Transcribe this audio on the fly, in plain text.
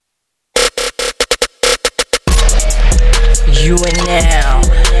You are now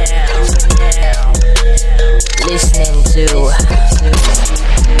listening to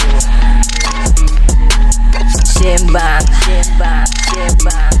Sembang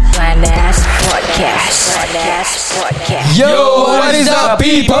Panas Podcast. Yo, what is up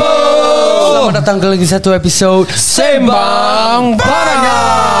people? Selamat datang ke lagi satu episod Sembang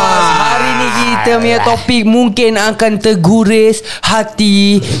Panas. Hari ni kita punya topik mungkin akan terguris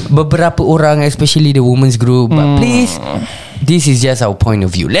hati beberapa orang, especially the women's group. But please, this is just our point of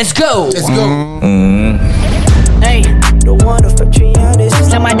view. Let's go. Hey,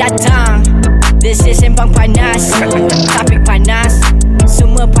 selamat datang. This is Sembang Panas. Topik panas,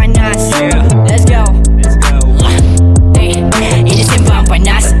 semua panas. Let's go. Hey, ini Sembang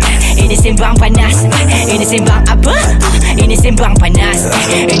Panas. Ini Sembang Panas. Ini Sembang apa? Ini Sembang Panas.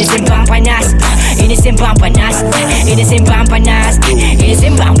 Ini Sembang Panas. Ini Sembang Panas. Ini Sembang Panas. Ini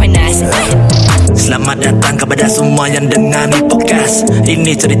Sembang Panas. Selamat datang kepada semua yang dengar ni podcast.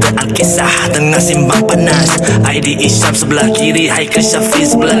 Ini cerita Alkisah tengah Sembang Panas. ID Isyam sebelah kiri, Haikal Syafiq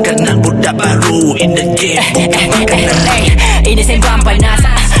sebelah kanan. Budak baru in the game, bukan makanan. Ini Sembang Panas.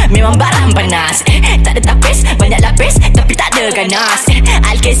 Memang barang panas. Tak ada tapis, banyak lapis, tapi tak ada ganas.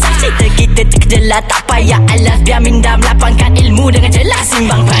 Alkisah cerita kita terkejelah, tak payah alas. Biar minda melapangkan ilmu dengan jelas.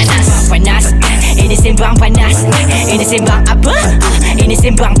 Sembang Panas. Panas. Ini Sembang Panas. Ini Sembang apa? Ini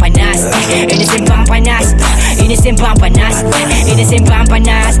Sembang Panas. Ini Sembang Panas. Ini Sembang Panas. Ini Sembang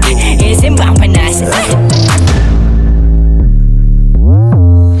Panas. Ini Sembang Panas.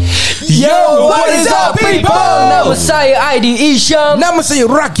 Yo, what is up people? Nama saya ID Isyam. Nama saya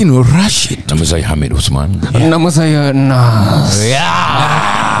Rakin Rashid. Nama saya Hamid Osman. Nama saya Nas.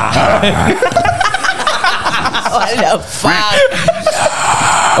 What the fuck?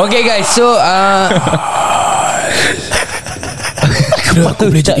 Okay guys, so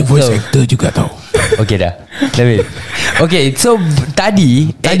Aku boleh jadi voice actor juga tau. okay dah. Okay, so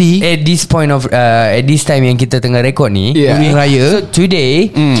tadi at this point of at this time yang kita tengah record ni, Morning Raya. So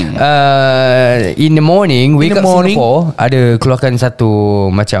today in the morning, Wake Up Singapore ada keluarkan satu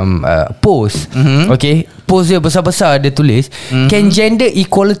macam post. Okay, post dia besar-besar dia tulis, can gender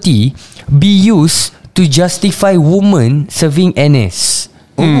equality be used to justify women serving NS?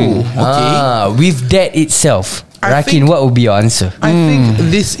 Okay. With that itself, I Rakin, think- what would be your answer? I think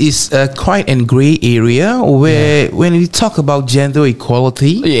this is quite a grey area where when we talk about gender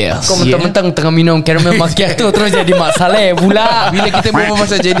equality, Yes. Kau mentang-mentang tengah minum caramel macchiato terus jadi Mak Saleh pula. bila kita berbual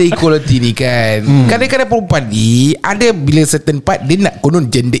pasal gender equality ni kan, kadang-kadang perempuan ni ada bila certain part dia nak konon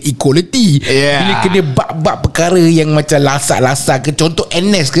gender equality. Bila kena bab-bab perkara yang macam lasak-lasak ke, contoh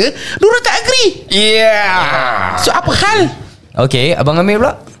NS ke, diorang tak agree. So apa hal? Okay, Abang Amir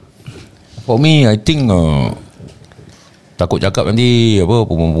pula. For me, I think takut cakap nanti apa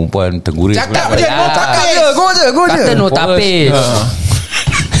perempuan tengguris. Cakap je, Go je. Kata no tapis.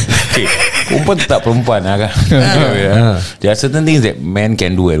 Okay, perempuan tetap perempuan lah kan. There are certain things that men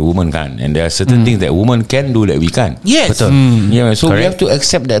can do that women can't, and there are certain things that women can do that we can't. Yes. Betul. Yeah, so we Correct. have to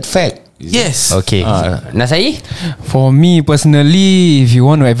accept that fact. Yes. Okay. Nasai? For me personally, if you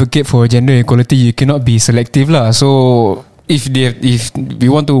want to advocate for gender equality, you cannot be selective lah. So if we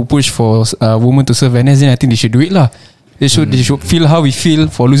want to push for women to serve NS, then I think they should do it lah. They should feel how we feel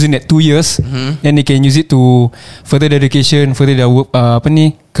for losing that 2 years, and they can use it to further their education, further their work,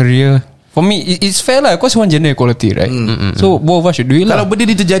 career. For me, it's fair lah, because we want gender equality, right? So both of us should do it lah. Kalau benda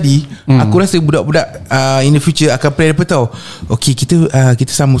ni terjadi, aku rasa budak-budak in the future akan plan apa tau. Okay, kita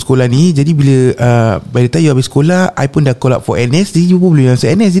sama sekolah ni. Jadi bila by the time you habis sekolah, I pun dah call up for NS. Jadi you pun boleh masuk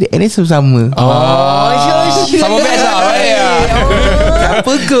NS. Jadi NS sama. Sama batch lah, right?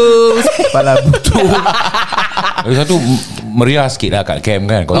 Apa kau? Kepala butuh. Satu meriah sikit lah kat camp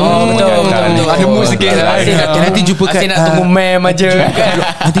kan. Betul. Ada mood sikit lah. Nanti jumpa kat Asyik nak tunggu mem aja.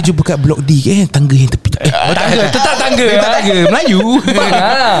 nanti jumpa kat blok D kan, tangga yang tepi. Tetap tangga. Tangga Melayu.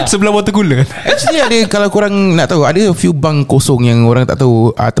 Sebelah water cooler. Actually ada, kalau korang nak tahu, ada few bank kosong yang orang tak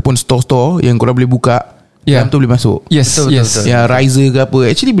tahu, ataupun store-store yang korang boleh buka. Yeah. Dalam tu boleh masuk. Yes, yes. Ya, Riser ke apa,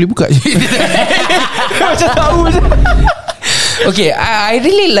 actually boleh buka. Macam tahu je. Okay, I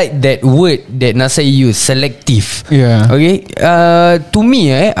really like that word that Nasai use, selective. Yeah. Okay, to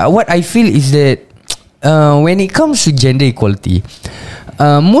me, what I feel is that when it comes to gender equality,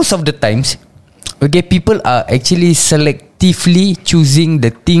 most of the times, okay, people are actually selectively choosing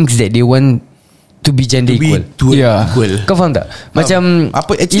the things that they want to be gender equal. Equal. Kau faham tak? Macam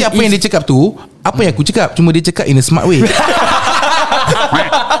apa yang dia cakap tu, apa yang aku cakap, cuma dia cakap in a smart way.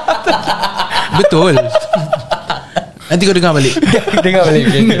 Betul. Nanti kau dengar balik. Dengar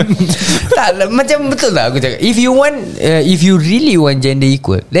balik. Tak, macam betul tak aku cakap, if you really want gender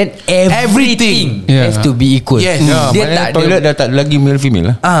equal, then everything has to be equal. Yes. Dia tak ada toilet dah tak ada lagi male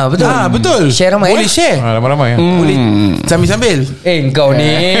female lah. Betul. Betul. Share ramai. Boleh share. Ramai-ramai Boleh sambil-sambil. Kau ni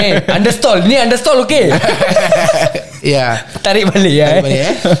understall. Ni understall okey. Ya. Tarik balik Tarik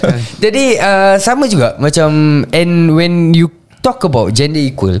balik, Jadi sama juga macam, and when you talk about gender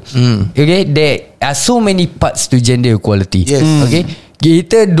equal, okay, there are so many parts to gender equality. Yes. Okay,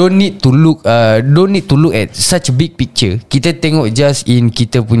 kita don't need to look at such a big picture. Kita tengok just in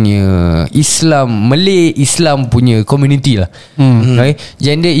kita punya Malay Islam punya community lah. Okay,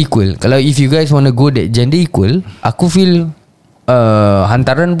 gender equal. Kalau if you guys want to go that gender equal, aku feel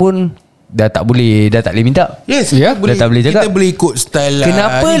hantaran pun dah tak boleh minta. Yes, dah tak boleh cakap. Kita boleh ikut style lah.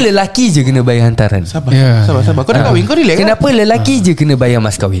 Kenapa lelaki je kena bayar hantaran? Sabar. Kau dah kahwin, kau relax. Kenapa lelaki je kena bayar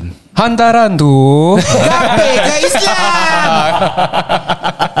mas kahwin? Hantaran tu Kabeh ke Islam?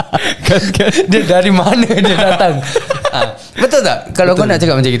 Dia dari mana dia datang? Betul tak? Kalau kau nak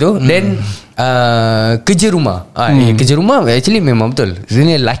cakap macam itu, then kerja rumah. Kerja rumah actually memang betul.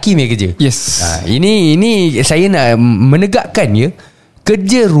 Sebenarnya lelaki punya kerja. Yes. Ini saya nak menegakkan ya.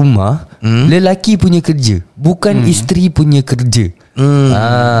 Kerja rumah lelaki punya kerja, bukan isteri punya kerja.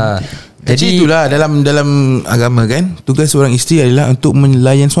 Jadi itulah dalam agama kan, tugas seorang isteri adalah untuk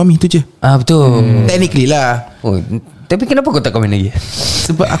melayan suami tu je. Betul. Technically lah. Tapi kenapa kau tak kahwin lagi?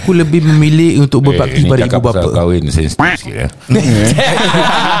 Sebab aku lebih memilih untuk berbakti pada ibu bapa. Kahwin sensitif sikit lah.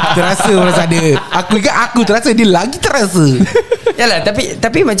 Terasa merasa ada. Aku ingat aku terasa, dia lagi terasa. Yalah,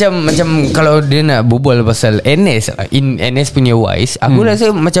 tapi macam kalau dia nak berbual pasal NS, in NS punya wise, aku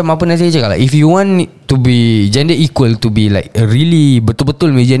rasa macam apa nak saya cakap lah, if you want to be gender equal, to be like really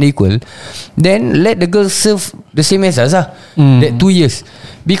betul-betul gender equal, then let the girl serve the same as us lah, that 2 years.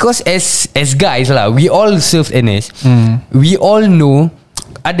 Because as guys lah, we all serve NS. We all know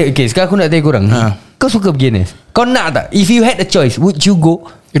ada. Okay, sekarang aku nak tanya korang, kau suka pergi NS? Kau nak tak? If you had a choice, would you go?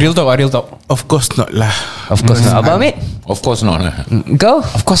 Real talk. Of course not lah. Of course not. Abang Amit? Of course not lah. Kau?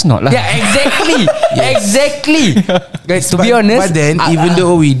 Of course not lah. Yeah, exactly. Exactly. Guys, to be honest, but then even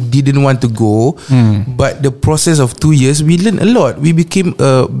though we didn't want to go, but the process of 2 years, we learned a lot. We became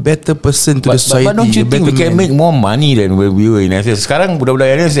a better person to the society. But don't you think we can make more money than when we were in NS? Sekarang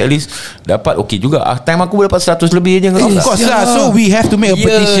budak-budak NS at least dapat okay juga. Time aku dapat 100 lebih je. Of course lah. So we have to make a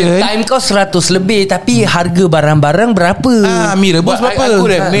petition. Time kau 100 lebih, tapi harga barang-barang berapa? Mi rebus berapa? I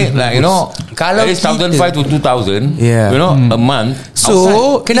could have made like, you know, kalau at least 1,500 to 2,000, Yeah. you know, a month.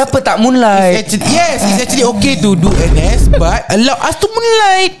 So kenapa tak moonlight? it's actually okay to do NS, but allow us to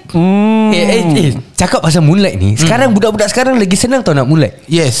moonlight. Cakap pasal moonlight ni, sekarang budak-budak sekarang lagi senang tau nak moonlight.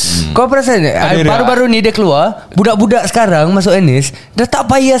 Yes. Kau perasan baru-baru ni dia keluar, budak-budak sekarang masuk NS dah tak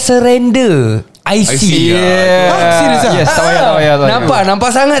payah surrender IC. Serius ah? Yes, tak payah. Nampak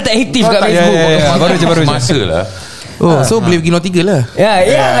sangat tak aktif kat Facebook. Baru je Masa lah. So boleh pergi 03 lah. Ya,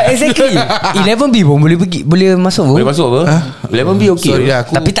 exactly. 11B pun boleh masuk pun. Boleh masuk apa? 11B okay. Sorry lah,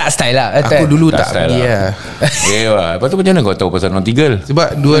 aku, Tapi tak style lah. aku dulu tak style pergi lah. Lepas tu macam mana kau tahu pasal Naughty Girl?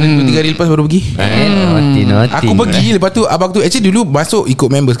 Sebab 2-3 hari lepas baru pergi. Naughty. Aku pergi. Lepas tu abang tu actually dulu masuk ikut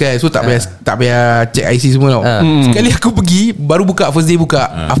members kan. So tak payah check IC semua tau. Sekali aku pergi, baru buka, first day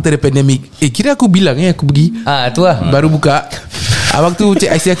buka, after the pandemic. Kira aku bilang aku pergi, Tu lah. baru buka. Abang tu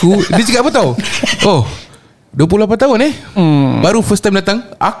check IC aku. Dia cakap apa tau? 28 tahun baru first time datang.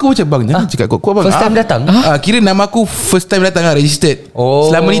 Aku macam bang, jangan cakap kau bang. First time datang? Kira nama aku first time datang lah, registered.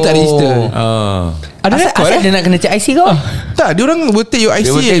 Selama ni tak register. Ada rekod Asal dia nak kena check IC kau? Tak, dia orang will take your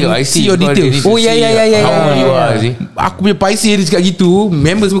IC and see your details. Ya. Aku punya paisi dia cakap gitu.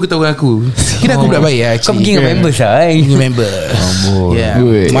 Members semua ketahuan aku. Kira aku budak baik lah. Kau pergi dengan members lah. Pergi member.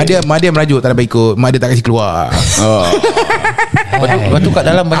 Madia merajuk tak dapat ikut. Madia tak kasi keluar. Lepas tu kat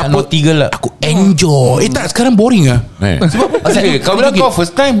dalam banyak Naughty Girl lah. Aku enjoy. Tak, sekarang boring lah. Sebab kau bilang kau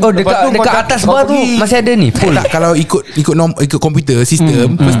first time. Dekat atas bar tu masih ada ni. Tak, kalau ikut komputer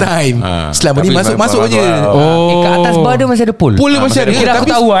sistem first time. Selama ni masuk je. Kat atas bar dia masih ada pool. Pool dia masih ada. Kira aku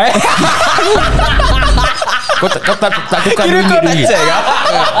tahu Kau tak tukar RM2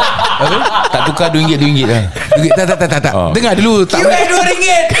 tak tukar RM2 lah. Tak. Dengar dulu. Kira RM2.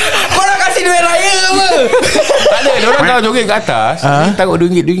 Kau nak kasih duit raya ke apa? Tak ada. Diorang kalau joget kat atas ni taruh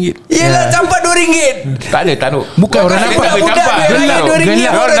RM2. Yelah, campak RM2. Tak ada taruh. Bukan orang nampak.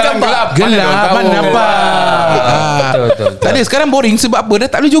 Gelap. Gelap. Mana nampak. Betul. Tak ada, sekarang boring sebab apa? Dah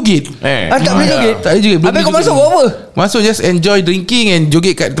tak boleh joget. Tak boleh joget. Tak boleh joget. Habis kau masuk buat apa? Masuk just enjoy drinking and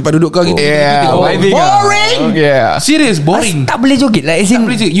joget kat tempat duduk kau gitu. Boring. Serius boring. Tak boleh joget lah. As in, Tak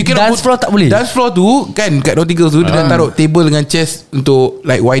boleh joget. You cannot dance floor tak boleh. Dance floor tu kan kat Naughty Girls tu dia dah taruh table dengan chairs untuk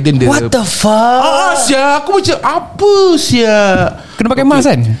like widen the. What the fuck? Sia, aku macam apa sia? Kena pakai mask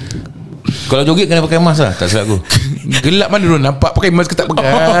kan? Kalau joget kena pakai mask lah. Tak silap aku. Gelap mana dia nampak pakai mask ke tak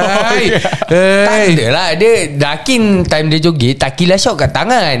pakai. Tak ada lah. Dia Dakin time dia joget Takilah shot kat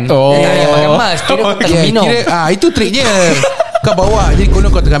tangan. Dia tak payah pakai mask. Kira kau tengah minum. Itu triknya. Kau bawa jadi konon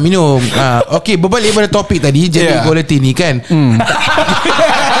kau tengah minum. Okay, berbalik pada topik tadi, gender equality ni kan.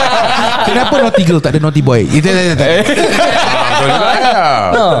 Kenapa naughty girl tak ada naughty boy? Itu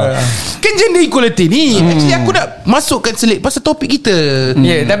kan gender equality ni. Actually aku nak masukkan selit pasal topik kita.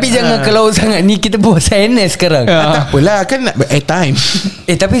 Tapi jangan kalau sangat ni kita buat NS sekarang. Tak apalah, kan nak time.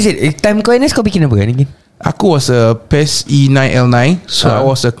 Tapi time kau NS kau bikin apa kan? Aku was a PES E9L9. So I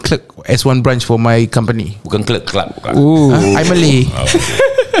was a clerk S1 branch for my company. Bukan clerk club. I'm Malay.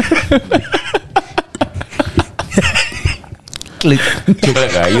 Clerk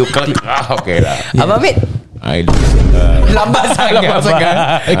lah. You clerk. Okay lah. Abang Amit I lambat sangat.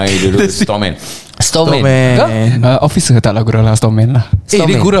 dulu Storeman. Storeman. Officer tak lah gurau lah. Storeman lah. Dia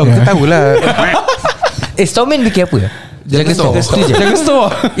gurau, kita tahulah. Storeman bikin apa? Jaga store. Jaga store.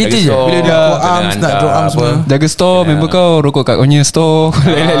 Itu je. Bila dia draw arms, nak draw arms semua. Jaga store. Member kau rokok kat owner store.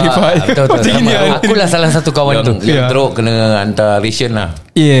 Lipat. Betul. Aku lah salah satu kawan tu. Yang teruk kena hantar ration lah.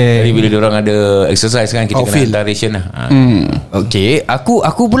 Jadi bila diorang ada exercise kan, kita kena hantar ration lah. Okay.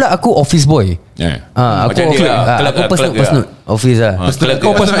 Aku pula aku office boy. Aku personal office lah.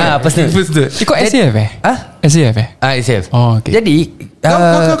 Personal. Ikut SAF SAF SAF. okay. Jadi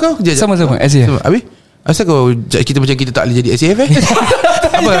Kau Sama-sama SAF. Habis asal kau kita macam kita tak boleh jadi SAF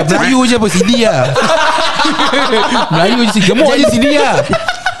Apa Melayu je apa CD lah. Melayu je gemuk je CD lah.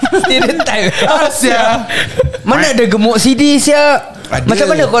 stereotype. Sia. Mana ada gemuk CD sia. Macam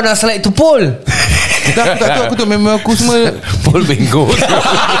mana kau nak slide tu pole? Tak tahu aku tu memang aku semua Paul Bingo.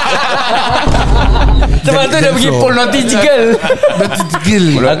 Sebab tu dah pergi pole Naughty Girl.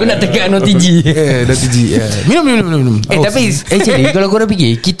 Aku nak tegak Naughty G. Naughty G. Minum. Tapi actually kalau korang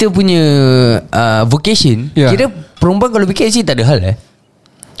fikir kita punya vocation, kira perempuan kalau fikir actually tak ada hal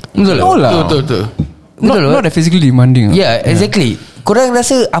Betul lah. Betul. Not that physically demanding. Exactly. Korang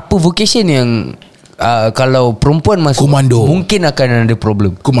rasa apa vocation yang kalau perempuan masuk Komando. mungkin akan ada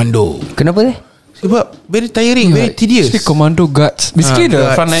problem? Komando. Kenapa ni? Sebab very tiring, very tedious. Commando guards. Basically the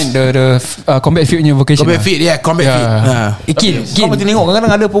guards. front line, the combat fit punya vocation. Combat fit, combat fit. Kau macam tengok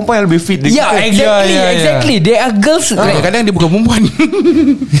kadang-kadang ada perempuan yang lebih fit dari kita. Exactly. There are girls. Kadang-kadang dia bukan perempuan.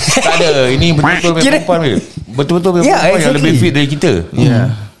 Tak ada. Ini betul-betul perempuan. Betul-betul perempuan yang lebih fit dari kita.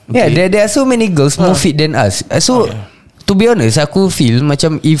 There are so many girls more fit than us. So to be honest, aku feel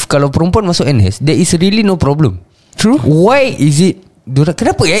macam if kalau perempuan masuk NS, there is really no problem. True. Why is it?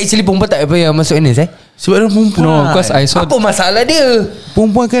 Kenapa actually perempuan tak payah masuk NS Sebab dia perempuan. No, because I saw Apa masalah dia?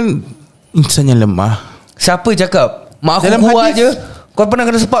 Perempuan kan insan yang lemah. Siapa cakap? Mak aku Dalam kuat hadis. je. Kau pernah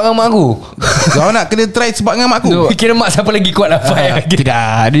kena sepak dengan mak aku? Kau nak kena try sebab dengan mak aku. Kira mak siapa lagi kuat lah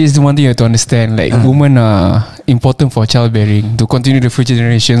Tidak. This is the one thing you have to understand. Like women are important for childbearing to continue the future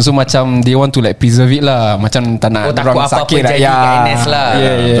generation. So macam they want to like preserve it lah. Macam tak nak takut orang apa-apa sakit jadi kat NS lah.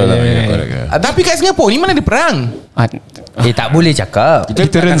 Tapi kat Singapura ni mana ada perang. Tak boleh cakap.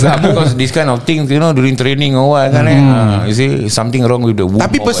 Kita because this kind of thing, you know, during training or what kan you see something wrong with the womb.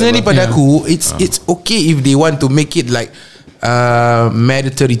 Tapi personally pada aku it's okay if they want to make it like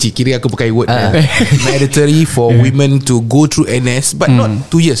mandatory. Kira aku pakai word mandatory for women to go through NS, but not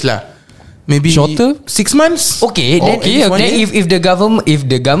 2 years lah. Maybe shorter, 6 months. Okay, then if the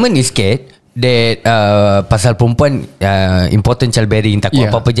government is scared that pasal perempuan important childbearing, takut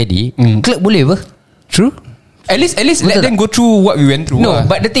apa-apa jadi, clerk boleh apa? True. At least let them go through what we went through. No,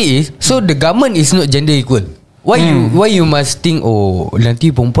 but the thing is, so the government is not gender equal. Why you must think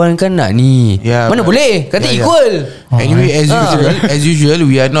nanti perempuan kan nak ni. Mana boleh? Kata equal. Anyway, as usual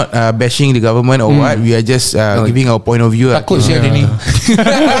we are not bashing the government or what. We are just giving our point of view. Takut siapa ni.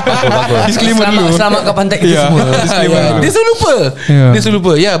 Bagus. Disclaimer dulu. Selamatkan pantai kita semua. Dia selalu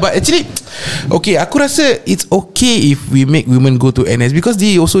lupa. But actually okay, aku rasa it's okay if we make women go to NS because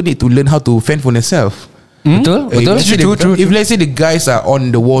they also need to learn how to fend for themselves. Betul. True. If let's say the guys are on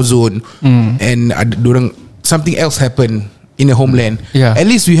the war zone and dorang something else happen in the homeland, at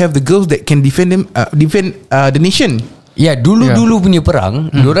least we have the girls that can defend them, defend the nation. Dulu punya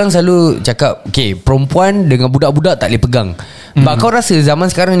perang, dorang selalu cakap, okay, perempuan dengan budak-budak tak boleh pegang. But kau rasa zaman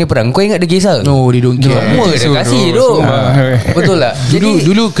sekarang ni perang, kau ingat dia kisah? No, they don't care. Semua dia kasih tu. Betul tak?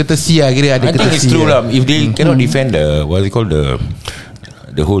 Dulu courtesy lah, kira ada I think it's courtesy true lah. lah. If they cannot defend the what they call the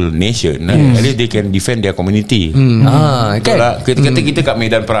whole nation, at least they can defend their community. Kan? Kita kata kita kat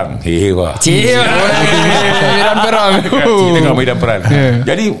medan perang. Wah. Medan perang. Kita kat medan perang.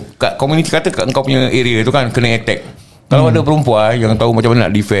 Jadi kat community, kata kat kau punya area tu kan kena attack. Kalau ada perempuan yang tahu macam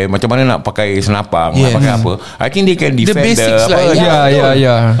mana nak defend, macam mana nak pakai senapang, nak pakai apa, I think they can defend the basics lah.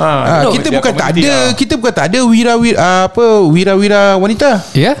 Kita bukan tak ada, kita bukan tak ada wira-wira wanita.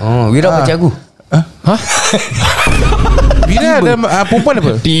 Ya? Wira apa cikgu? Wira ada perempuan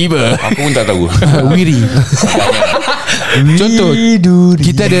apa? Tiba. Aku pun tak tahu. Wiri. Contoh,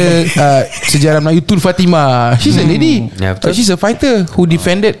 kita ada sejarah Melayu Tun Fatimah. She's a lady. Ya, betul. She's a fighter who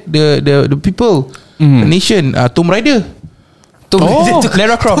defended the people, the nation. Tomb Raider.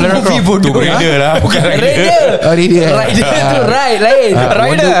 Lara Croft. Tomb Raider lah, bukan Raider. Rider tu lain.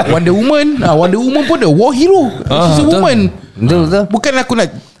 Wonder Woman pun the war hero. She's a woman. Betul. Bukan aku nak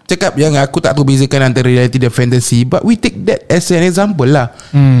cakap yang aku tak tahu bezakan antara reality dan fantasy, but we take that as an example lah.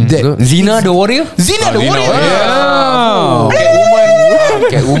 Zina the warrior.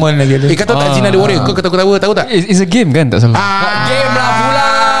 Catwoman lagi ada. Kau tahu tak Zina the warrior? Kau tahu tak? It's a game kan, tak salah. Game lah pula.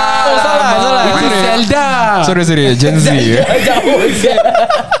 Salah. Itu Zelda. Sorry, Gen Z.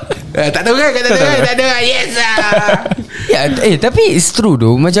 Tak tahu kan? Tak ada. Yes. Tapi it's true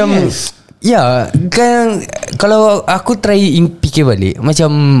tu. Macam ya, kan kalau aku try fikir balik,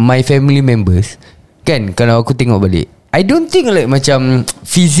 macam my family members, kan, kalau aku tengok balik, I don't think like macam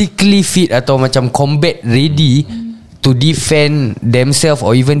physically fit atau macam combat ready to defend themselves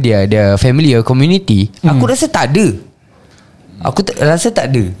or even their family or community. Aku rasa tak ada. Rasa tak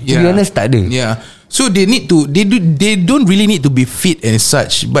ada. To be honest, tak ada. So they don't really need to be fit and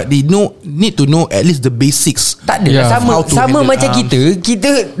such, but they need to know at least the basics. Tak ada. Sama macam kita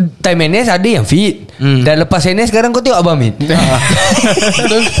time NS ada yang fit. Dan lepas NS sekarang kau tengok Abang Min.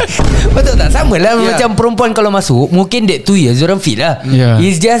 Betul tak? Sama lah. Macam perempuan kalau masuk, mungkin that 2 years orang fit lah.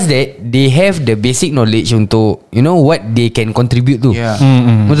 It's just that they have the basic knowledge untuk what they can contribute to.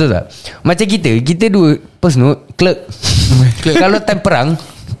 Betul tak? Macam kita dua personal clerk. Kalau time perang,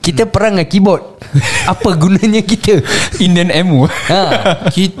 kita perang dengan keyboard. Apa gunanya kita? Indian ammo.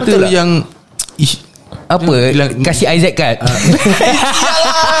 Kita yang apa? Kasih Isaac card.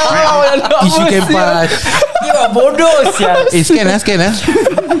 Isu kempas. Ya bodoh sial. Scan lah.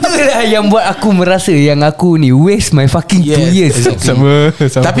 Itulah yang buat aku merasa yang aku ni waste my fucking 2 years. Sama.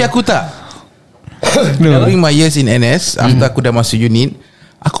 Tapi aku tak. During my years in NS, after aku dah masuk unit,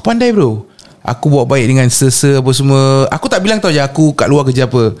 aku pandai bro. Aku buat baik dengan apa semua. Aku tak bilang tau je aku kat luar kerja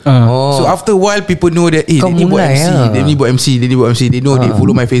apa. So after a while people know that dia ni buat MC, dia ni buat MC. They know, they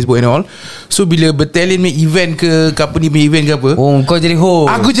follow my Facebook and all. So bila battalion main event ke company main event ke apa, kau jadi host.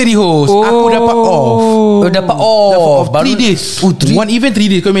 Aku jadi host. Aku dapat off. Dapat off 3 days. One event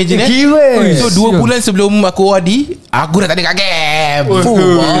 3 days. Kau imagine So 2 bulan sebelum aku OAD, aku dah tak ada kat camp.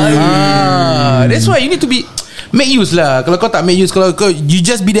 That's why you need to be make use lah. Kalau kau tak make use, kalau kau you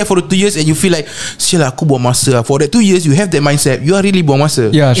just be there for the 2 years and you feel like sial aku buang masa. For that 2 years you have that mindset, you are really buang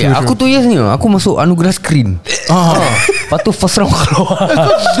masa. Aku 2 years ni aku masuk anugerah screen. Lepas tu first round keluar.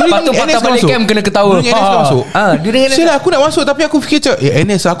 Lepas tu patah balik camp kena ketawa. During NS kau masuk. Sial aku nak masuk tapi aku fikir macam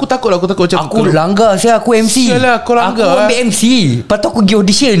NS aku takut macam aku langgar. Sial aku MC. Sial kau langgar. Aku ambil MC. Lepas tu aku pergi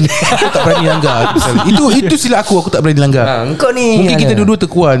audition. Aku tak berani langgar. Itu silap aku tak berani langgar. Kau ni mungkin kita dua-dua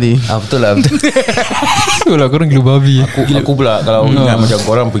terkuar ni. Betul lah. Betul lah, korang gila babi. Aku pula kalau ingat macam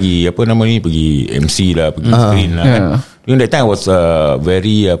korang pergi apa nama ni, pergi MC lah, pergi screen lah kan. During that time I was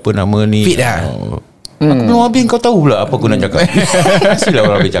very apa nama ni, fit lah. Aku belum habis kau tahu pula apa aku nak cakap. Mestilah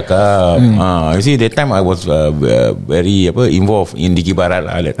orang habis cakap. You see that time I was very involved in Diki Barat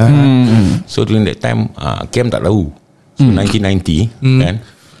lah that time. So during that time camp tak tahu. So 1990 kan.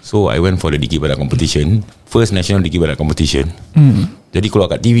 So I went for the Diki Barat competition, first national Diki Barat competition. Jadi keluar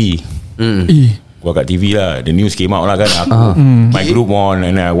kat TV. Keluar kat TV lah, the news came out lah kan. My group won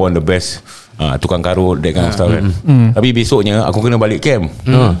and I won the best tukang karut, that kind of stuff kan. Tapi besoknya aku kena balik camp.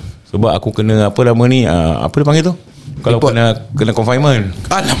 Sebab aku kena apa nama ni, apa dia panggil tu, kalau kena confinement.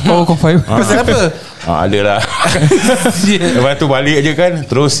 Confinement. Pasal apa? Ada lah. Lepas tu balik je kan.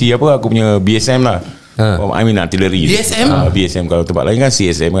 Terus aku punya BSM lah, I mean artillery. BSM? BSM kalau tempat lain kan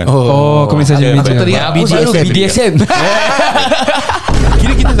CSM kan. Komen saja. Aku selalu BDSM.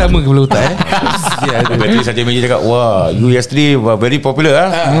 Kira kita sama ke Pulau Utak Berarti saja meja cakap, wah, you yesterday very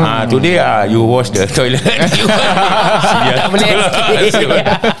popular today you wash the toilet. Tak boleh.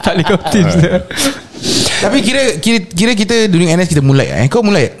 Tak boleh kau tips. Tapi kira kita during NS kita mulai. Kau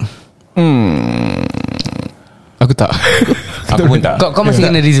mulai? Aku tak. Aku pun tak. Kau masih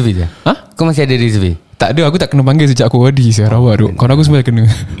kena reserve je? Ha? Kau masih ada reserve? Tak ada, aku tak kena panggil sejak aku wadi saya rawat tu. Kawan aku semua dah kena.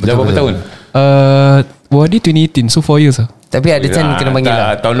 Dah berapa tahun? Wadi 2018, so 4 years lah. Tapi ada chance kena panggil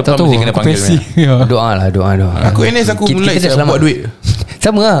lah. Tahun depan mesti kena panggil. Ya. Doa lah. Aku NS aku mulai dah selamat buat duit.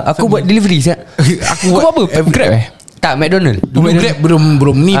 Sama lah. Aku buat delivery siap. Aku Kau apa? Grab Tak, McDonald. Dulu Grab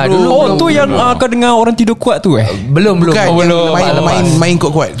belum ni bro. dulu Oh tu yang kau dengar orang tidur kuat tu Belum. Bukan belum. main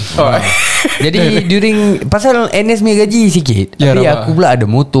kuat-kuat. Jadi during pasal NS punya gaji sikit. Ya, Tapi rabak. aku pula ada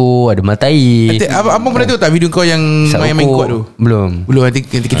motor, ada matai. Abang pernah tengok tak video kau yang main kuat tu? Belum. Belum, nanti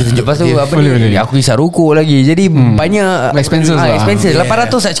kita tunjuk. Lepas tu dia. apa Boleh, ni? boleh. Aku hisap rokok lagi. Jadi banyak Expenses lah. Expenses. Yeah.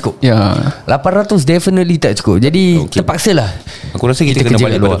 800 tak cukup. Ya. 800 definitely tak cukup. Jadi terpaksa lah. Aku rasa kita kena kerja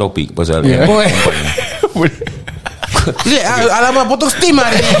balik kat pada luar. topik pasal Alamak potong steam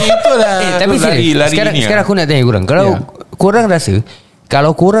hari ni. Itulah. Tapi serius, lari sekarang, ni sekarang aku nak tanya korang. Kalau korang rasa,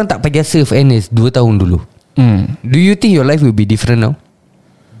 kalau korang tak payah serve NS 2 tahun dulu, do you think your life will be different now?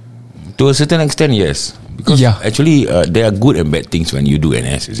 To a certain extent, yes. Because actually there are good and bad things when you do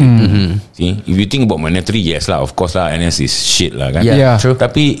NS, you see. See, if you think about monetary, yes lah, of course lah, NS is shit lah kan. Yeah, true.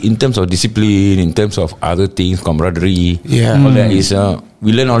 Tapi in terms of discipline, in terms of other things, camaraderie, all that is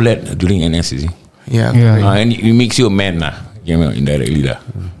we learn all that during NS, you see. Yeah. And it makes you a man lah, indirectly lah.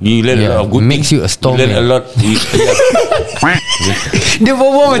 You learn a lot of good Makes things. you a strong You learn man. a lot. Dia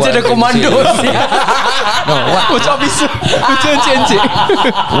bawa macam ada What komando. I mean to say is- No, Macam bisa. Macam encik.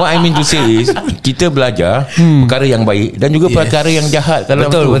 what I mean to say is kita belajar perkara yang baik dan juga perkara yang jahat dalam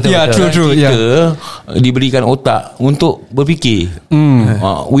Betul, tu. betul, Ya, betul. true. Kita diberikan otak untuk berfikir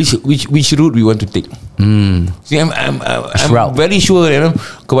which route we want to take. See, I'm Route. very sure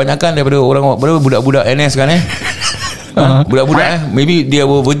kebanyakan daripada orang budak-budak NS kan budak-budak maybe dia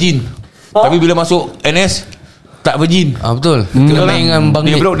were virgin tapi bila masuk NS tak virgin. Betul. Kena main dengan Bang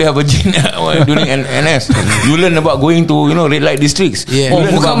Dia Nik. bro, they are virgin during NS. You learn about going to red light districts. Yeah. You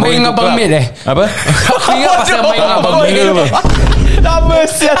learn bukan about main going dengan to Bang club. Nik Apa? Aku ingat pasal main dengan Bang Nik. Lama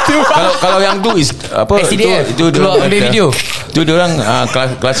siap tu. Kalau yang tu is apa? SDF. Itu Keluar ambil video. Itu dia orang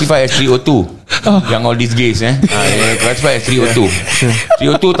classify as 302. Yang all these gays classify as 302.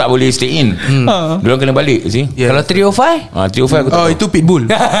 302 tak boleh stay in. Dia orang kena balik, see? Kalau 305? 305 aku tak Oh, tahu. itu pitbull.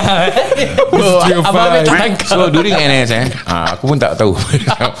 Abang ambil tak So during NS aku pun tak tahu.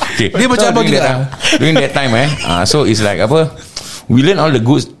 Okay. Dia macam abang during juga. that time, during that time so it's like apa, we learn all the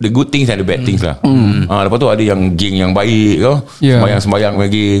good things and the bad things lah. Lepas tu ada yang geng yang baik sembahyang punya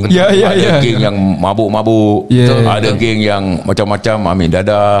geng. Ada geng yang mabuk-mabuk. Ada geng yang macam-macam ambil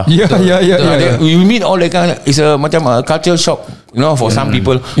dadah. We meet all that kind. It's a macam a culture shock, for some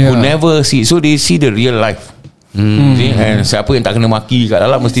people who never see. So they see the real life. See? And siapa yang tak kena maki kat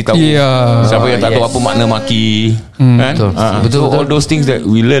dalam mesti tahu. Siapa yang tak tahu apa makna maki, kan? So all those things that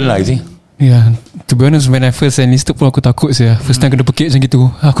we learn lah, you see. Yeah, to be honest, when I first enlisted pun aku takut saya. First time kena pekik macam gitu.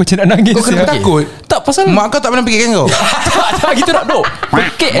 Aku macam nak nangis. Kau kena takut? Tak, pasal Mak kau tak pernah pergi kan kau? tak gitu nak dok.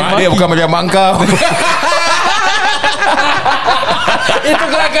 Pekik Mak dia bukan macam mak kau. Itu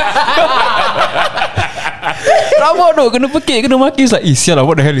kelakar. Rabak dok, kena pekik, kena maki. Like, sial lah,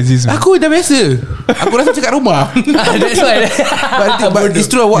 what the hell is this? Aku dah biasa. Aku rasa cakap rumah. That's why. But it's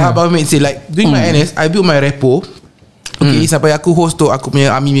true what Abang Mek say. Like during my NS, I build my repo. Okay, sampai aku host tu aku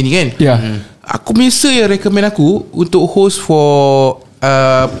punya army ni kan. Aku punya sir yang recommend aku untuk host for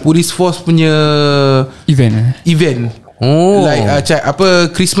police force punya event. Oh. Like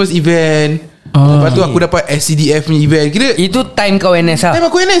apa Christmas event. Lepas tu aku dapat SCDF punya event. Kira Itu time kau NS lah. time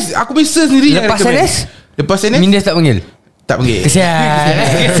aku NS, aku punya sir sendiri yang Lepas recommend. NS? Lepas NS Mindes tak panggil? tak panggil. Kesian.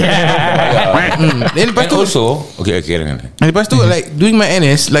 Then lepas And tu also lepas tu like during my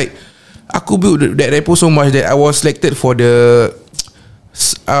NS, like aku build that repo so much that I was selected for the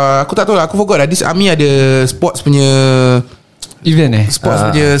aku tak tahu lah, aku forgot lah. This army ada sports punya sports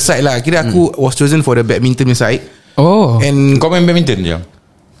punya side lah. Kira aku was chosen for the badminton punya side. And kau main badminton je?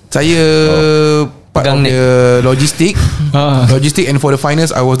 saya part Pegang of the logistic and for the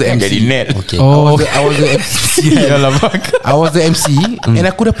finals I was the MC. Jadi net. Okay. I was the MC. I was the MC and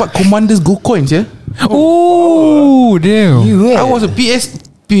aku dapat commanders gold coins ya. Damn. I was a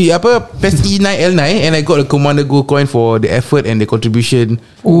PSP E9L9 and I got a commander gold coin for the effort and the contribution.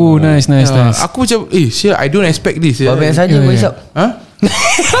 Nice. Aku macam shit, I don't expect this ya. Bapak yang saja kau hisap.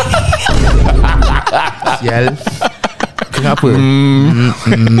 Sial. Kenapa?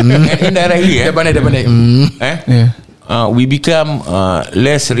 Indirectly Dah pandai. we become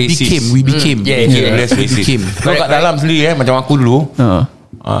less racist. We became less racist. Kau kat dalam sendiri macam aku dulu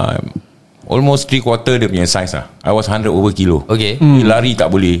almost 3/4 dia punya size lah. I was 100 over kilo. Okay. Lari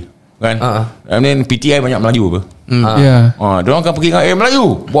tak boleh kan. And then PTI banyak Melayu apa. Yeah. Diorang akan pergi dengan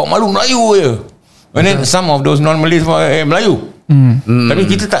Melayu, bawa malu Melayu je. And then some of those non-Malays Melayu. Tapi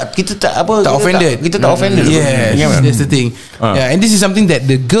kita tak apa, Tak offended. Kita tak offended. Yes, that's the thing. Yeah, and this is something that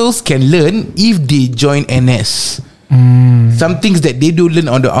the girls can learn if they join NS. Some things that they don't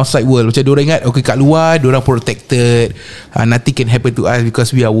learn on the outside world. Macam diorang ingat, okay, kat luar diorang protected, nothing can happen to us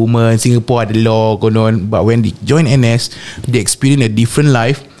because we are women. Singapore ada law, konon. But when they join NS, they experience a different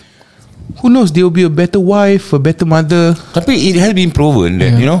life. Who knows, they will be a better wife, a better mother. Tapi it has been proven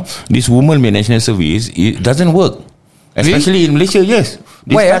that this woman made national service, it doesn't work. Especially in Malaysia. Yes,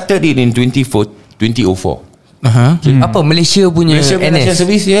 they started it in 2004. Apa Malaysia punya national NS?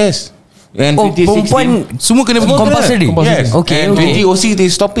 service. Yes. And perempuan semua kena compulsory. Yes. Okay. 20OC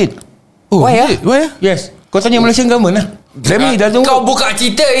they stop it. Why? Why? Yes. Kau tanya Malaysian government lah. Kau buka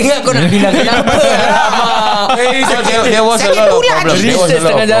cerita, ingat kau nak bilang kenapa? There was a lot of problem.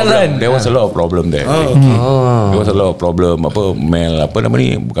 There was a lot of problem there. There was a lot of problem. Apa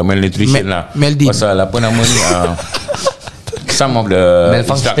ni? Bukan malnutrition lah. Pasal apa nama ni? Some of the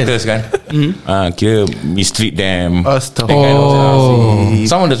instructors kan, kira mistreat them.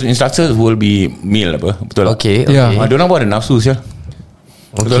 Some of the instructors will be male betul lah. Okay. Diorang pun ada nafsu sih.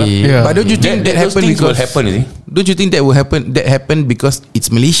 Okay. But don't you think that happen because don't you think that will happen? That happen because it's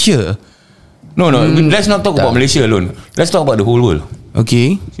Malaysia. No. Let's not talk about Malaysia alone. Let's talk about the whole world.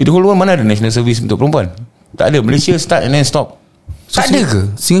 Okay. The whole world mana ada national service untuk perempuan? Tak ada. Malaysia start and then stop. Tak ada ke?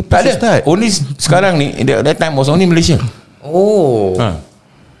 Singapore tak ada. Start. Only sekarang ni, that time was only Malaysia.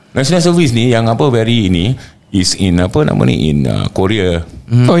 National service ni yang apa very ini is in apa nama ni in Korea.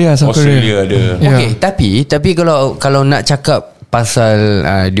 South Australia Korea. ada. Okay, tapi kalau nak cakap pasal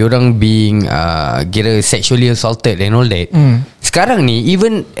diorang being kira sexually assaulted and all that, sekarang ni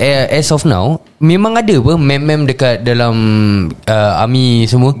even as of now memang ada apa mem dekat dalam army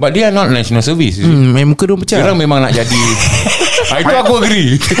semua. But they are not national service. Muka diorang pecah. Diorang memang nak jadi. Itu aku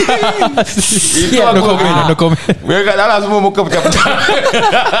agree. Itu aku agree. No comment. Biar kat dalam semua muka pecah-pecah.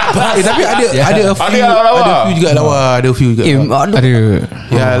 Tapi ada few juga lawa. Ada few juga. Ada.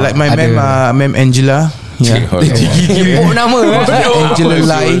 Yeah, like my ma'am Angela. Yeah. Import nama Angela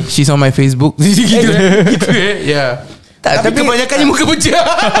Lai, she's on my Facebook. Yeah. Tapi kebanyakannya muka pecah.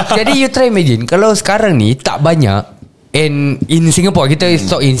 Jadi you try imagine kalau sekarang ni tak banyak, and in Singapore, kita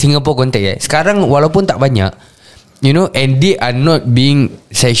talk in Singapore context sekarang walaupun tak banyak, you know, and they are not being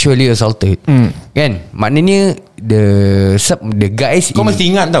sexually assaulted, kan? Maknanya the guys kau mesti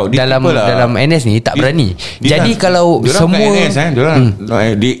ingat tau, dalam NS ni tak berani. Jadi kalau semua NS,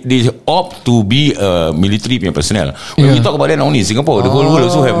 they opt to be military punya personnel. When we talk about that only Singapore, the whole world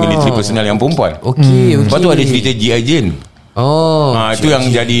also have military personnel yang perempuan. Okay. Lepas tu ada cerita G.I. Jane. Itu yang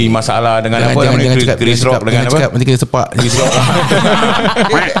jadi masalah dengan apa namanya Chris Rock dengan apa? Nanti kena sepak. Chris Rock.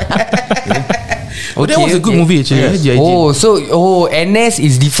 That was a good movie actually. Yes. So NS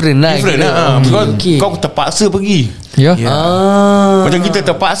is different lah. Kau terpaksa pergi. Macam kita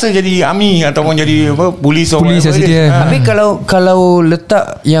terpaksa jadi army ataupun jadi apa, polis Tapi kalau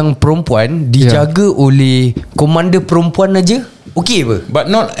letak yang perempuan dijaga oleh komander perempuan aja, okey apa? But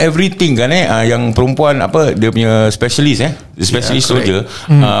not everything kan yang perempuan apa dia punya specialist specialist soldier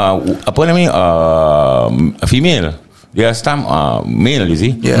apa namanya female. They are some male, you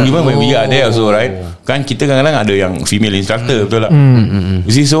see. Even when we are there also, right? Kan kita kadang-kadang ada yang female instructor, betul tak?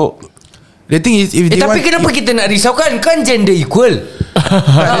 You see, so the thing is, if tapi kenapa kita nak risaukan? Kan gender equal.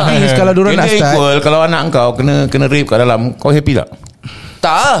 The thing is, kalau diorang nak start equal, kalau anak kau kena rape kat dalam, kau happy tak?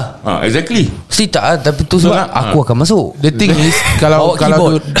 Tak. Exactly. Mesti tak. Tapi tu sebab aku akan masuk. The thing is, kalau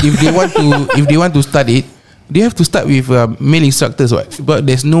if they want to start it, they have to start with male instructors, right? But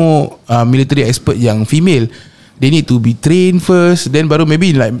there's no military expert yang female. They need to be trained first. Then baru maybe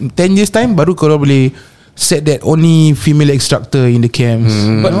like 10 years time, baru kalau boleh set that only female instructor in the camps.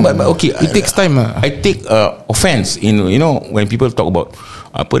 But okay, it takes time. I take offense in, you know, when people talk about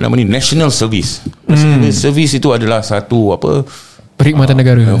apa nama ni national service. National service itu adalah satu apa, perkhidmatan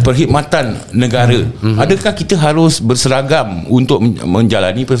negara. Perkhidmatan negara. Adakah kita harus berseragam untuk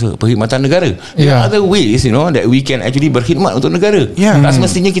menjalani perkhidmatan negara? There are other ways, you know, that we can actually berkhidmat untuk negara. Tak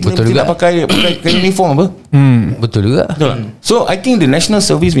semestinya kita nak pakai uniform apa? Betul juga. So I think the national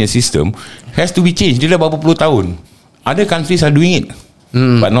service system has to be changed. Dia dah berapa puluh tahun. Other countries are doing it,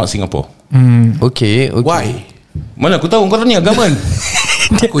 but not Singapore. Okay. Why? Mana aku tahu, kau tanya government.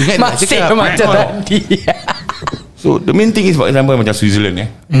 Aku ingat masih macam tadi. So the main thing is, for example macam Switzerland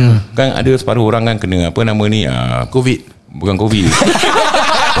kan ada separuh orang kan kena apa nama ni COVID. Bukan COVID.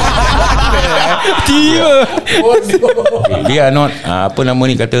 Dia are not apa nama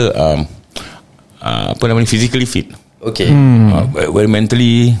ni kata apa nama ni physically fit. Okay. Very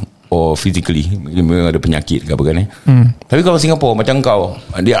mentally or physically, memang ada penyakit ke apa kan Tapi kalau Singapore macam kau,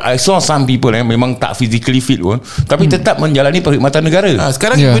 I saw some people memang tak physically fit pun, tapi tetap menjalani perkhidmatan negara.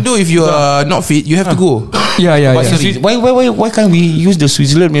 Sekarang even though if you are not fit, you have to go. Why can't we use the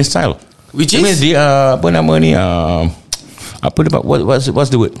Switzerland style? Which is they apa nama ni what's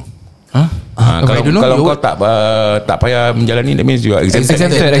the word? Kalau kau tak payah menjalani, that means you are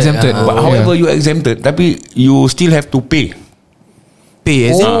exempted. But however you are exempted, tapi you still have to pay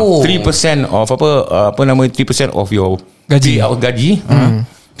as 3% of apa nama 3% of your gaji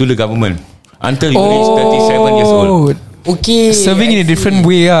to the government until you reach 37 years old. Okay, serving in a different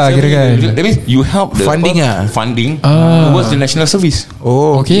way kira kan. That means you help the funding towards the national service.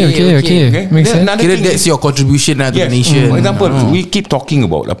 Okay. Makes sense. Kira that's your contribution to the nation. For example, we keep talking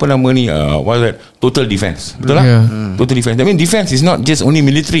about apa nama ni what's that, total defense. Betul lah? Total defense. I mean defense is not just only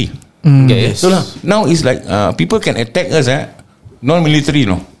military. Betul lah. Now it's like people can attack us non-military,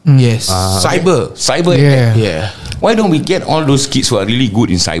 no? Yes. Cyber attack. Why don't we get all those kids who are really good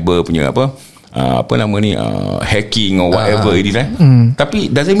in cyber punya apa nama ni hacking or whatever it is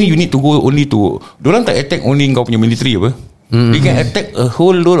tapi doesn't mean you need to go only to, diorang tak attack only kau punya military apa. They can attack a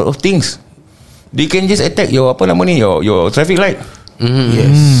whole load of things. They can just attack your apa nama ni your traffic light.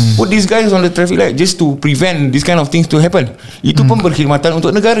 Yes. Put these guys on the traffic light just to prevent this kind of things to happen. Itu pun berkhidmatan untuk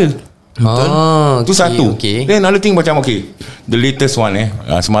negara. Itu satu. Then another thing macam the latest one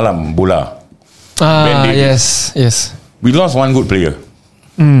semalam bola. Yes. We lost one good player.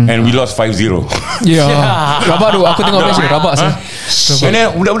 And we lost 5-0. Rabak tu. Aku tengok Malaysia rabak sah. And then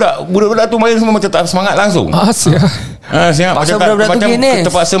budak-budak tu main semua macam tak semangat langsung. Siap macam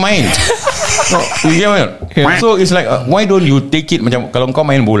terpaksa main. So it's like why don't you take it macam kalau kau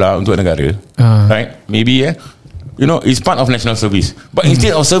main bola untuk negara, right? Maybe you know it's part of national service, but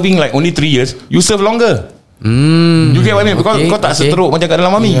instead of serving like only 3 years, you serve longer. You get what I mean? Because kau tak seteruk macam kat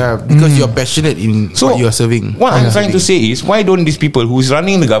dalam army. Because you're passionate in what you're serving. What I'm trying to say is, why don't these people who is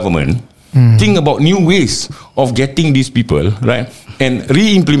running the government think about new ways of getting these people right and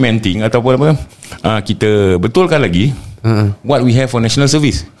re-implementing ataupun apa kita betulkan lagi what we have for national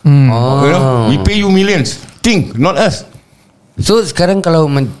service. You know, we pay you millions. Think, not us. So sekarang kalau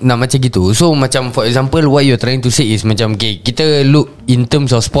nak macam gitu, so macam for example what you're trying to say is macam kita look in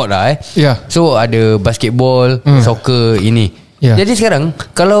terms of sport lah So ada basketball, soccer ini. Jadi sekarang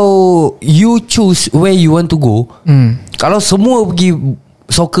kalau you choose where you want to go, kalau semua pergi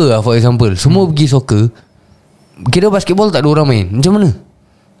soccer lah for example, semua pergi soccer, kira basketball tak ada orang main, macam mana?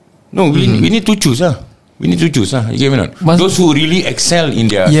 No, we need to choose lah. We need to choose you get me not? Those who really excel in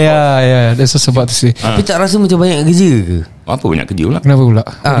their sport. That's what about to say. Tapi tak rasa macam banyak kerja ke? Apa banyak kerja pula? Kenapa pula?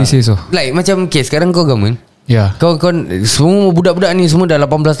 Say so. Like macam sekarang kau government, kau semua budak-budak ni semua dah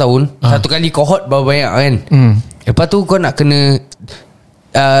 18 tahun, satu kali cohort berapa banyak kan. Lepas tu kau nak kena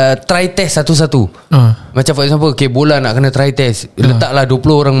try test satu-satu. Macam for example bola nak kena try test, letaklah 20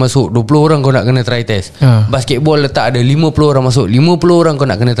 orang masuk, 20 orang kau nak kena try test. Basketball letak ada 50 orang masuk, 50 orang kau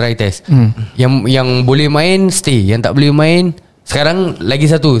nak kena try test. Yang boleh main stay, yang tak boleh main. Sekarang lagi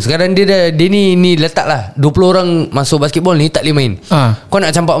satu, sekarang dia ni letaklah 20 orang masuk basketball ni tak boleh main. Kau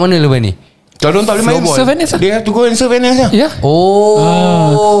nak campak mana lepas ni? Kalau tak boleh main, serve NS lah. They have to go and serve NS lah.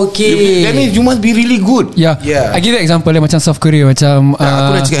 Okay. That means you must be really good. I give you example macam South Korea. Macam aku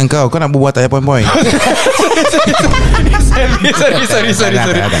dah cakap kau nak berbual tak payah point-point. Sorry.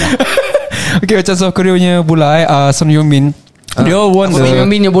 Okay, macam South Korea punya bola Son Heung-min, dia won Son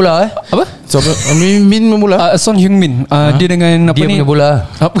Heung-min punya bola apa? Son Heung-min punya bola. Son Heung-min dia dengan apa dia ni? Dia punya bola.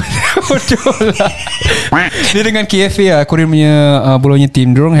 Betul lah. Dia dengan KFA Korean punya bola punya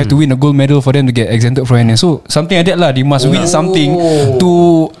team, diorang have to win a gold medal for them to get exempted from NS. So something like that lah. They must win something to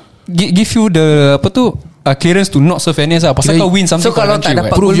give you the apa tu clearance to not serve NS lah. Pasal kau win something. So kalau tak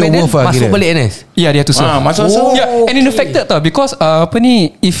dapat gold medal, masuk balik NS. dia have to serve. Masuk. And in affected tau, because apa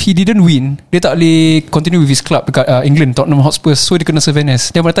ni, if he didn't win, dia tak boleh continue with his club dekat England, Tottenham Hotspur. So dia kena serve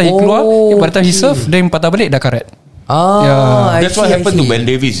NS. Then by the time he keluar, by the time he serve, then patah balik dah karet. That's what happened to Ben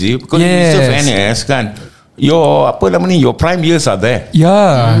Davies because he serve NS kan. Your apa nama ni, your prime years are there.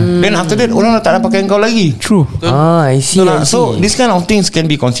 Then after that orang tak nak pakai kau lagi. True. I see. So this kind of things can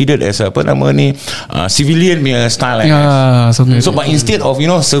be considered as apa nama ni civilian style. So but instead of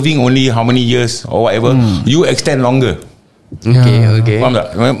serving only how many years or whatever, you extend longer. Okay. Faham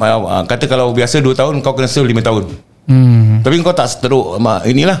tak? Kata kalau biasa 2 tahun, kau kena serve 5 tahun. Tapi kau tak seteruk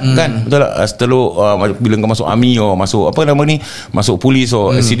inilah kan, betul tak? Seteruk bila kau masuk army or masuk apa nama ni, masuk polis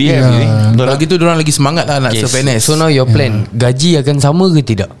or SCDF ni. Kalau gitu diorang lagi semangat lah nak serve NS. So now your plan, gaji akan sama ke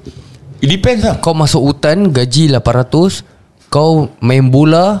tidak? It depends lah. Kau masuk hutan gaji 800, kau main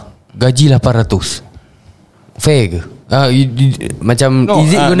bola gaji 800. Fair ke? Macam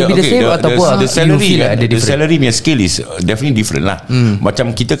is it going to be the same ataupun the salary ada the different? salary punya scale is definitely different lah.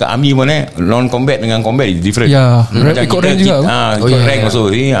 Macam kita kat army pun non-combat dengan combat is different. Macam ikut kita rank juga. ikut rank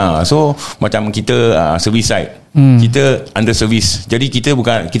also. So macam kita service side, kita under service, jadi kita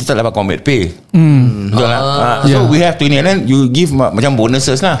tak dapat combat pay. Betul lah. So we have to, and then you give macam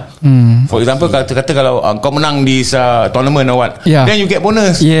bonuses lah. For example, kata kalau kau menang di tournament or what, then you get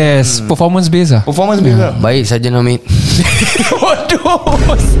bonus. Yes, performance based lah. Performance based lah. Baik Sarjan Hamid.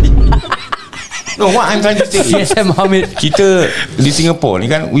 No, what I'm trying to say is CSM Hamid. kita di Singapore ni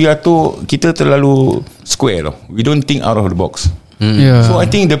kan, kita terlalu square tau. We don't think out of the box. So I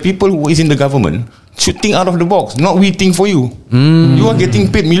think the people who is in the government should think out of the box, not we think for you. You are getting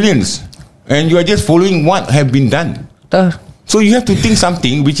paid millions and you are just following what have been done. So you have to think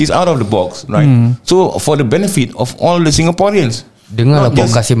something which is out of the box, right? So for the benefit of all the Singaporeans. Dengarlah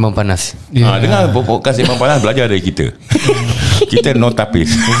podcast Sembang Panas. Dengar podcast Sembang Panas, belajar dari kita. Kita no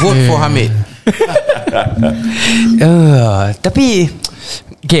tapis. Vote for Hamid. Tapi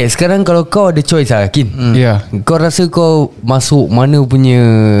okay, sekarang kalau kau ada choice lah, Kin, kau rasa kau masuk mana punya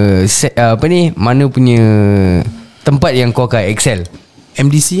mana punya tempat yang kau akan excel?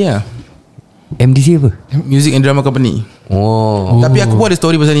 MDC lah. MDC apa? Music and Drama Company. Tapi aku pun ada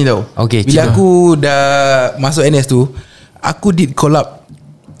story pasal ni tau. Okay, bila aku dah masuk NS tu, aku did collab.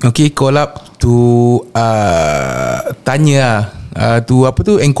 Okay, collab to tanya to apa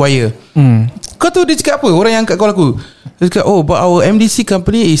tu, enquire. Kau tu dia cakap apa? Orang yang angkat call aku, dia cakap, but our MDC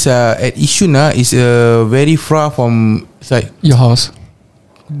company is at Yishun is very far from like your house.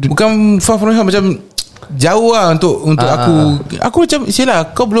 Bukan far from your house, macam jauh lah untuk aku macam,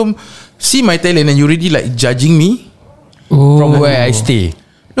 sialah, kau belum see my talent and you already like judging me from where I stay.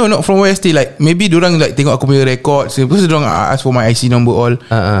 No, not from where I stay. Like maybe diorang like tengok aku punya record, because diorang ask for my IC number all.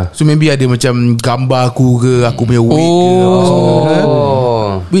 So maybe ada macam gambar aku ke, aku punya weight ke,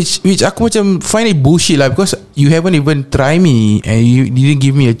 which aku macam find it bullshit lah, because you haven't even try me and you didn't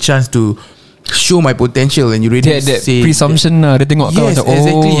give me a chance to show my potential, and you already that say presumption lah. Dia tengok kau macam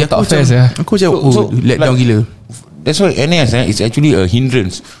exactly. tak fair ya. Aku macam let down gila. That's why NS is actually a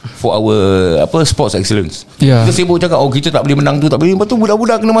hindrance for our sports excellence. Kita sibuk cakap kita tak boleh menang tu, tak boleh. Lepas tu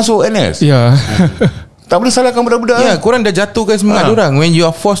budak-budak kena masuk NS. Tak boleh salahkan budak-budak. Korang dah jatuhkan semangat orang when you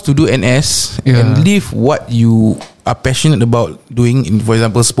are forced to do NS and leave what you are passionate about doing, in, for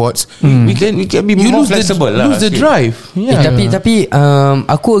example, sports. We can be more flexible lah. Lose the drive. Tapi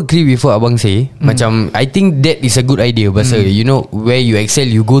aku agree with what abang say. Macam I think that is a good idea. Pasal you know where you excel,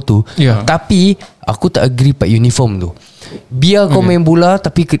 you go to. Tapi aku tak agree part uniform tu. Biar kau main bola,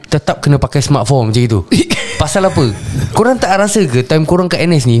 tapi tetap kena pakai smartphone macam itu. Pasal apa? Korang tak rasa ke time korang kat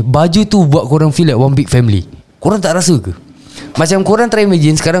NS ni, baju tu buat korang feel like one big family? Korang tak rasa ke? Macam korang try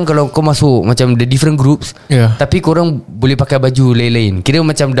imagine sekarang kalau kau masuk macam the different groups, tapi korang boleh pakai baju lain-lain. Kira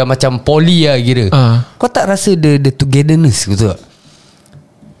macam dah macam poly lah kira. Kau tak rasa the togetherness gitu tak?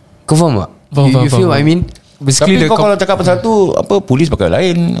 Kau faham tak? You feel what I mean? Basically, tapi kau kalau cakap pasal tu, polis pakai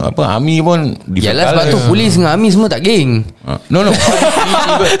lain, army pun yalah, sebab tu polis dengan army semua tak geng. No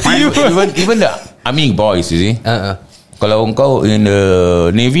even the army boys, you see. Kalau kau in the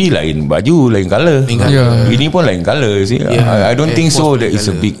Navy, lain baju, lain colour. Ini pun lain colour, see. I don't think so. That is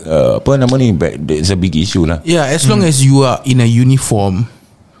a big that's a big issue lah. As long as you are in a uniform,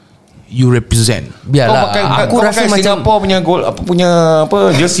 you represent. Biarlah. Aku rasa macam Singapore punya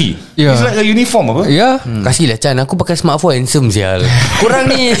jersey. It's like a uniform apa? Kasihlah Chan, aku pakai smartphone handsome sial. Korang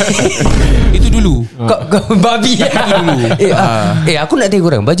ni itu dulu. Kau babi. Itu dulu. Aku nak tanya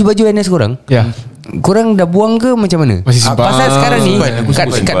korang, baju-baju NS korang. Korang dah buang ke macam mana? Masih simpan. Pasal sekarang ni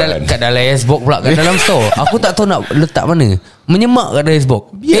kat dalam Xbox pula, kat dalam store. Aku tak tahu nak letak mana. Menyemak kat dalam Xbox.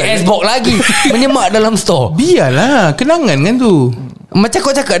 Xbox lagi. Menyemak dalam store. Biarlah, kenangan kan tu. Macam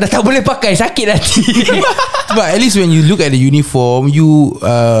kau cakap dah tak boleh pakai, sakit hati. Sebab at least when you look at the uniform, you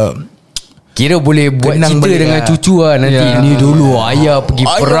kira boleh buat cerita dengan cucu lah nanti. Ni dulu ayah pergi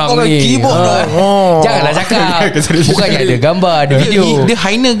perang ni. Janganlah cakap. Bukannya ada gambar, ada video. Dia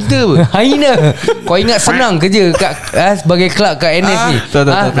haina kita apa? Haina. Kau ingat senang kerja sebagai clerk kat NS ni?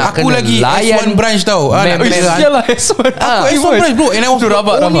 Aku lagi S1 branch tau. Sialah S1. Aku S1 branch bro, and I was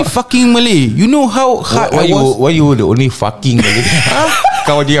only fucking Malay. You know how hard I was. Why you the only fucking Malay?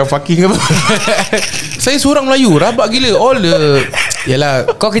 Kau dia fucking apa? Saya seorang Melayu, rabak gila. All the yalah,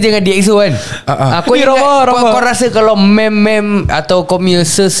 kau kerja dengan DXO kan? Kau ingat kau rasa kalau mem atau kau punya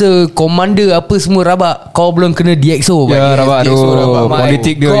commander apa semua rabak, kau belum kena DXO? Rabak tu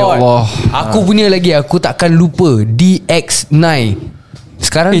politik dia, ya Allah. Aku punya lagi, aku takkan lupa DX9.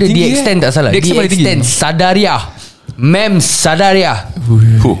 Sekarang dia DX10 tak salah. DX10 Sadariah. Mem Sadariah.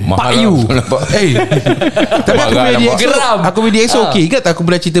 Mahal you. Tapi aku punya DXO, aku punya DXO okey ke tak? Aku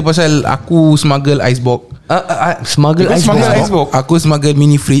pernah cerita pasal aku smuggle icebox. Smuggle icebox. Aku smuggle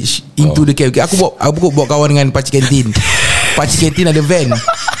mini fridge into the camp. Aku bawa kawan dengan pakcik kantin. Pakcik kantin ada van.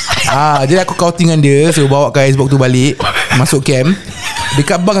 Jadi aku counting dengan dia. So bawa ke icebox tu balik, masuk camp.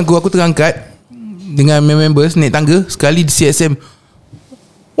 Dekat bang aku terangkat dengan members naik tangga. Sekali di CSM,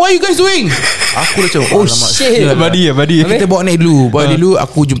 what are you guys doing? Aku dah cakap, Oh shit. Badi. Kita bawa naik dulu.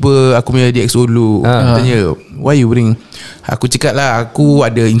 Aku jumpa aku punya DXO dulu. Tanya, why you bring? Aku cakap lah, aku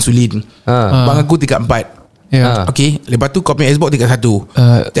ada insulin. Bang aku tingkat 4. Okay. Lepas tu kau punya Xbox tingkat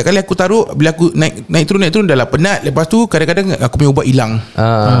 1. Tiap kali aku taruh, bila aku naik turun dah lah penat. Lepas tu kadang-kadang aku punya ubat hilang.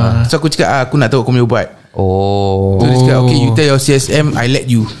 So aku cakap, aku nak tahu aku punya ubat. So dia cakap, okay, you tell your CSM, I let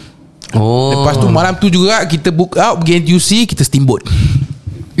you. Lepas tu malam tu juga kita book out, pergi NTUC, kita steamboat.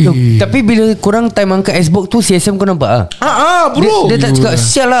 Tapi bila korang time angkat Xbox tu, CSM kau nampak bro. Dia tak cakap,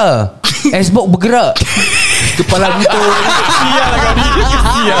 sial lah, Xbox bergerak. Kepala butuh.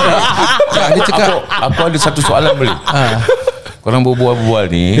 Dia cakap, Aku ada satu soalan boleh? Korang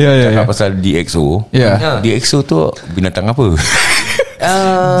berbual-bual ni cakap pasal DXO. DXO tu binatang apa?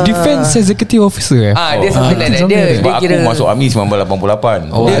 Defense Executive Officer Dia sampai like that. Dia Sebab kira aku masuk AMI 1988.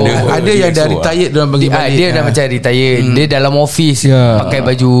 ada yang dah retired dalam bagi balik. dia dah macam retired. Dia dalam office pakai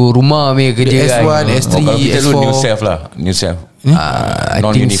baju rumah punya kerja S1, S3, Kalau kita S4. dulu new self lah. New self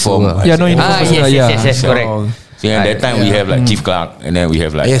Non-uniform. Non-uniform. Yes, correct. So at that time we have like Chief Clerk, and then we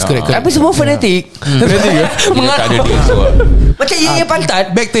have like Yes, correct. Apa semua fanatik. Tak ada DXO. Macam ye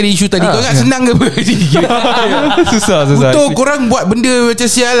pantat. Back tadi isu tadi, kau ingat senang ke apa? Susah. Betul, korang buat benda macam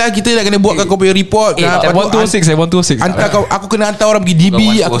sial lah. Kita nak kena buatkan kau punya report. 126. Hantar kau, aku kena hantar orang pergi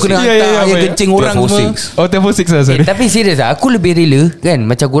DB. Aku kena hantar yang kencing orang semua. Tempo 6 lah, sorry. Tapi serius lah, aku lebih rela kan,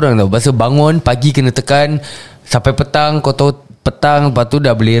 macam korang tau. Pasal bangun pagi kena tekan sampai petang. Kau tahu petang, lepas tu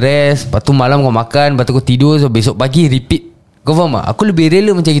dah boleh rest, lepas tu malam kau makan, lepas tu kau tidur. So besok pagi repeat. Kau faham tak? Aku lebih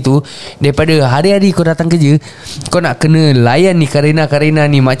rela macam itu daripada hari-hari kau datang kerja, kau nak kena layan ni Karina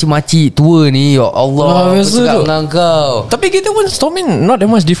ni, makcik-makcik tua ni. Ya Allah, aku cakap dengan kau. Tapi kita pun Stormin not that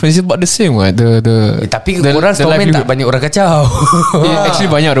much difference. It's about the same right? Tapi korang Stormin tak banyak orang kacau. Actually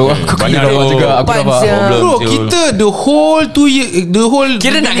banyak tu. Aku Banyak kena tu. juga. Aku Pan nampak sial. Bro, kita the whole 2 year, the whole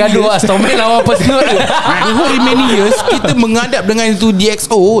Kira nak gaduh lah Stormin lawan apa semua. the whole remaining years kita menghadap dengan itu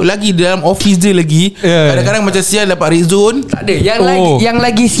DXO lagi dalam office dia lagi. Kadang-kadang macam sial dapat red zone. Tak ada. Yang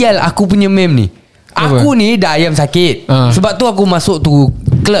lagi sial aku punya meme ni. Aku ni dah ayam sakit. Sebab tu aku masuk tu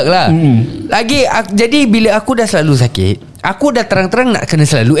clerk lah. Jadi bila aku dah selalu sakit, aku dah terang-terang nak kena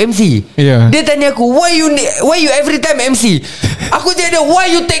selalu MC. Dia tanya aku, why you every time MC? Aku jadi, why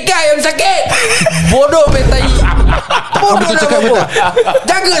you take care ayam sakit? Bodoh betai. Bodoh betul cakap ke tak?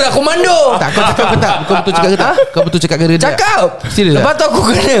 Jagalah komando. Tak, kau cakap ke tak? Kau betul cakap ke tak? Kau betul cakap ke dia? Cakap. Serius Lepas tu aku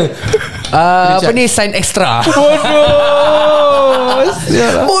kena apa ni, sign extra.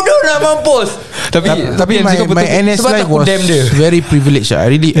 Bodoh nak mampus. Tapi my NS sebab life aku was damn dia. very privileged lah.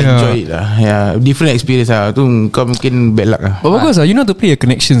 I really enjoy it lah. Different experience lah. Tu kau mungkin bad luck lah. bagus lah. You know to play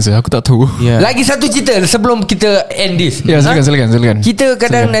connections lah. Aku tak tahu. Lagi satu cerita sebelum kita end this. Silakan. Kita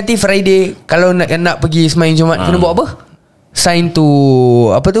kadang nanti Friday kalau nak pergi semayang Jumaat, kena buat apa? Sign to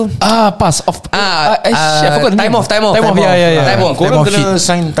apa tu? Pass off. I forgot time off. Time off. Korang kena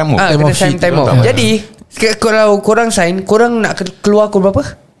sign time off. Kena sign time off. Jadi kalau korang sign, korang nak keluar pukul berapa?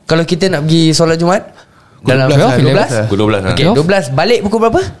 Kalau kita nak pergi solat Jumaat dalam 12? Pukul 12. Okay, 12 balik pukul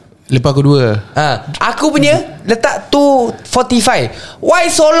berapa? Lepas pukul 2. Aku punya letak 2:45.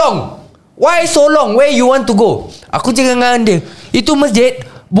 Why so long? Where you want to go? Aku cakap dengan dia, itu masjid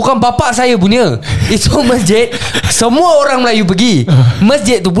bukan bapak saya punya. Itu masjid semua orang Melayu pergi.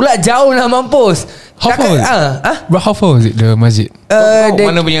 Masjid tu pula jauh lah mampus. How far is it? How far is it, the masjid?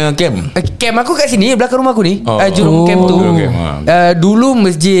 Mana punya camp? Camp aku kat sini, belakang rumah aku ni. Jurong camp tu. Jurong camp, Dulu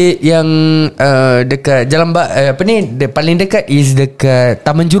masjid yang dekat Jalan paling dekat is dekat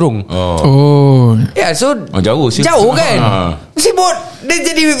Taman Jurong. Ya, so jauh sih. Jauh kan? Sibut. Dia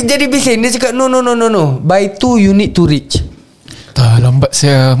jadi bising. Dia cakap no. By 2 you need to reach. Lambat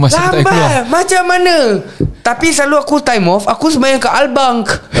saya masa tak keluar. Lambat macam mana? Tapi selalu aku time off, aku sembahyang ke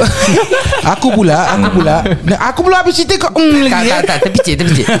Albank. Aku pula habis cerita kau lagi. Tak terpicit.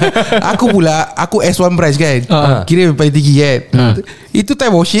 Aku S1 price kan. Kira paling tinggi kan. Itu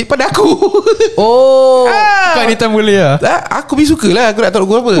time of shit pada aku. Kau anytime boleh lah. Aku lebih suka lah. Aku nak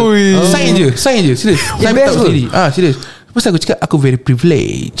tahu apa. Sign je. Serius. Saya best tahu sendiri. Serius. Lepas aku cakap aku very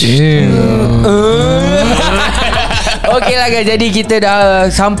privileged. Okey lah guys, jadi kita dah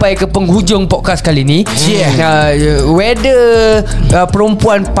sampai ke penghujung podcast kali ni. Whether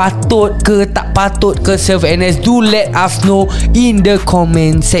perempuan patut ke tak patut ke serve NS, do let us know in the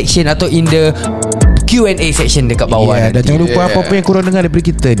comment section atau in the Q&A section dekat bawah. Dan jangan lupa apa-apa yang korang dengar daripada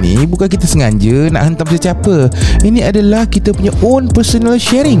kita ni bukan kita sengaja nak hantam sesiapa. Ini adalah kita punya own personal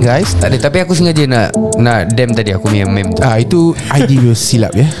sharing, guys. Tak ada, tapi aku sengaja nak dem tadi aku punya meme tu. Itu ID dia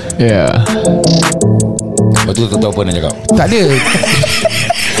silap ya. Betul tak tahu apa nak cakap. Tak ada.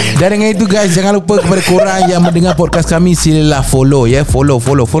 Dan dengan itu guys, jangan lupa kepada korang yang mendengar podcast kami, silalah follow ya. Follow.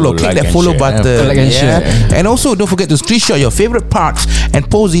 Click Like that and follow share, button. Like and share. And also don't forget to screenshot your favorite parts and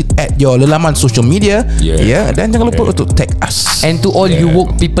post it at your lelaman social media. Dan jangan lupa untuk tag us. And to all you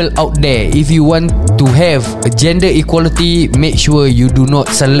woke people out there, if you want to have gender equality, make sure you do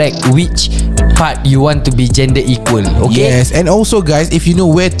not select which part you want to be gender equal. Okay. Yes. And also guys, if you know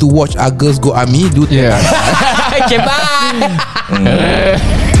where to watch our girls go army, do tell us. Okay, bye.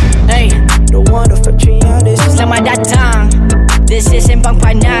 Hey, selamat datang. This is Sembang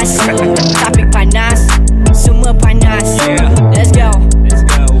Panas. Topik panas, semua panas. Let's go.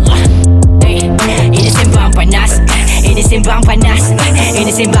 Hey, ini Sembang Panas. Ini Sembang Panas.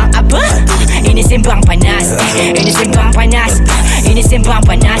 Ini Sembang apa? Ini Sembang Panas. Ini Sembang Panas. Ini Sembang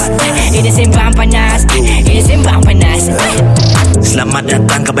Panas. Ini Sembang Panas. Ini Sembang Panas. Selamat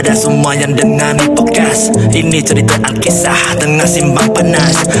datang kepada semua yang dengar ni podcast. Ini cerita Alkisah tengah simbang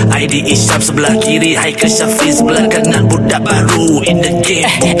panas. ID Isyam sebelah kiri, Haikal Syafiq sebelah kanan. Budak baru in the game.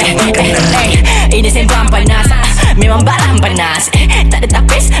 Ini Sembang Panas. Memang barang panas. Tak ada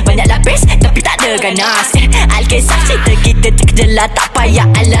tapis, banyak lapis, tapi tak ada ganas. Alkisah cerita kita terkejelah, tak payah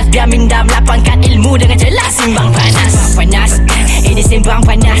alas. Biar minda melapangkan ilmu dengan jelas. Simbang Panas. Panas. Ini Sembang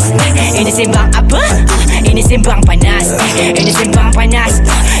Panas. Ini Sembang apa? Ini Sembang Panas. Ini Sembang Panas.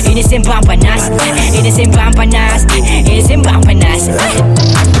 Ini Sembang Panas. Ini Sembang Panas. Ini Sembang Panas.